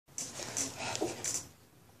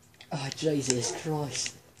Oh, Jesus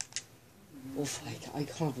Christ. Oh, I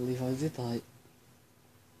can't believe I did that.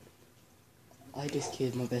 I just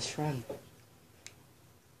killed my best friend.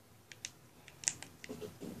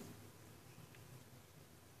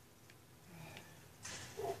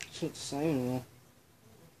 It's not the same anymore.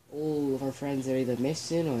 All of our friends are either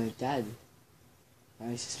missing or dead.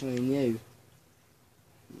 And it's just really new.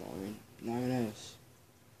 No one else.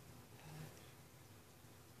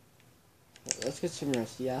 Let's get some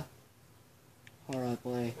rest, yeah? Alright,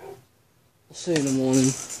 boy. I'll see you in the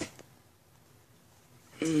morning.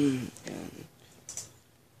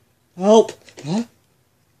 Help! Huh?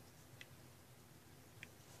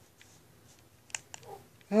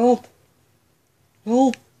 Help!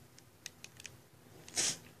 Help!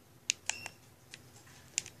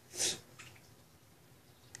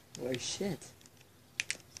 Oh shit.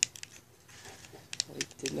 I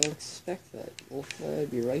did not expect that. I'll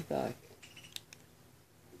be right back.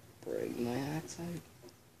 Bring my axe out.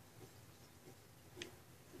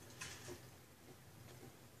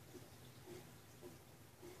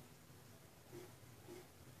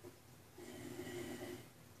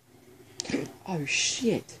 Oh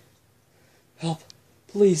shit! Help!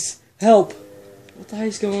 Please! Help! What the hell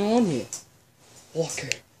is going on here? Walker!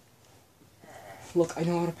 Look, I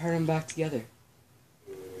know how to pair them back together.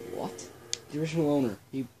 What? The original owner,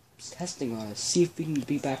 he was testing on us, see if we can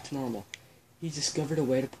be back to normal. He discovered a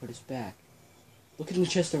way to put us back. Look in the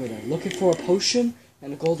chest over there, looking for a potion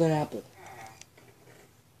and a golden apple.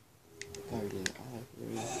 Golden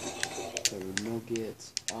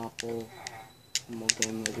nuggets, apple, and more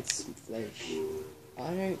golden nuggets, some flesh.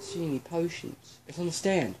 I don't see any potions. It's on the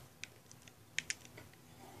stand.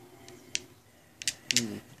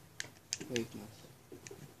 Weakness.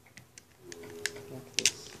 Like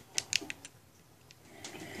this.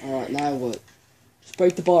 Alright, now what? Just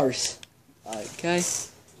break the bars. Okay.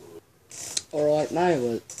 Alright, now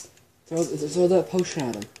what? Throw that potion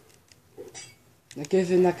at him. Now give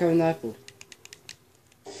him that golden apple.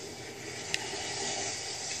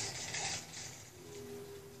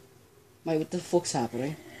 Mate, what the fuck's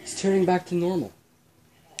happening? He's turning back to normal.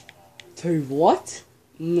 To what?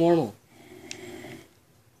 Normal.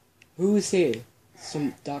 Who is he?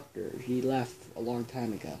 Some doctor. He left a long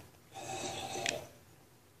time ago.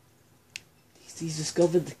 He's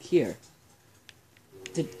discovered the cure.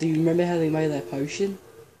 Do you remember how they made that potion?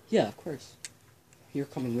 Yeah, of course. You're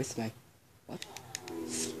coming with me. What?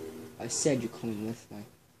 I said you're coming with me. I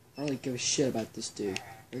don't really give a shit about this dude.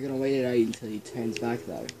 We're gonna wait it out until he turns back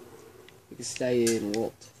though. You can stay in and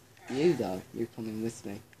what? You though, you're coming with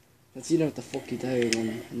me. Once you know what the fuck you're doing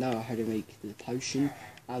and know how to make the potion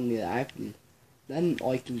and the apple, then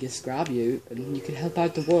I can just grab you and you can help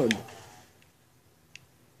out the world.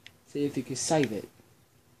 See if you can save it.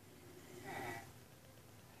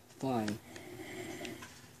 Fine.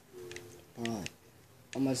 Alright.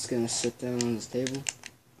 I'm just gonna sit down on this table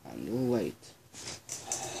and we'll wait.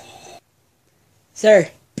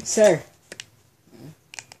 Sir! Sir!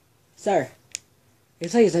 Sir!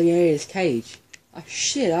 Your legs on your ears cage. Oh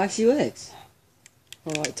shit, I see your legs.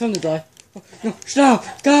 Alright, time to die. Oh, no,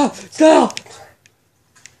 stop! Go! Stop!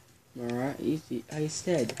 Alright, he's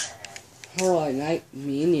dead. Alright, mate.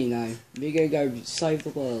 Me and you now. We're gonna go save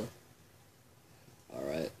the world.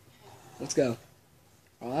 Alright. Let's go.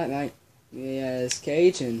 Alright, mate. Yeah, this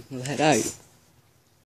cage and we'll head out.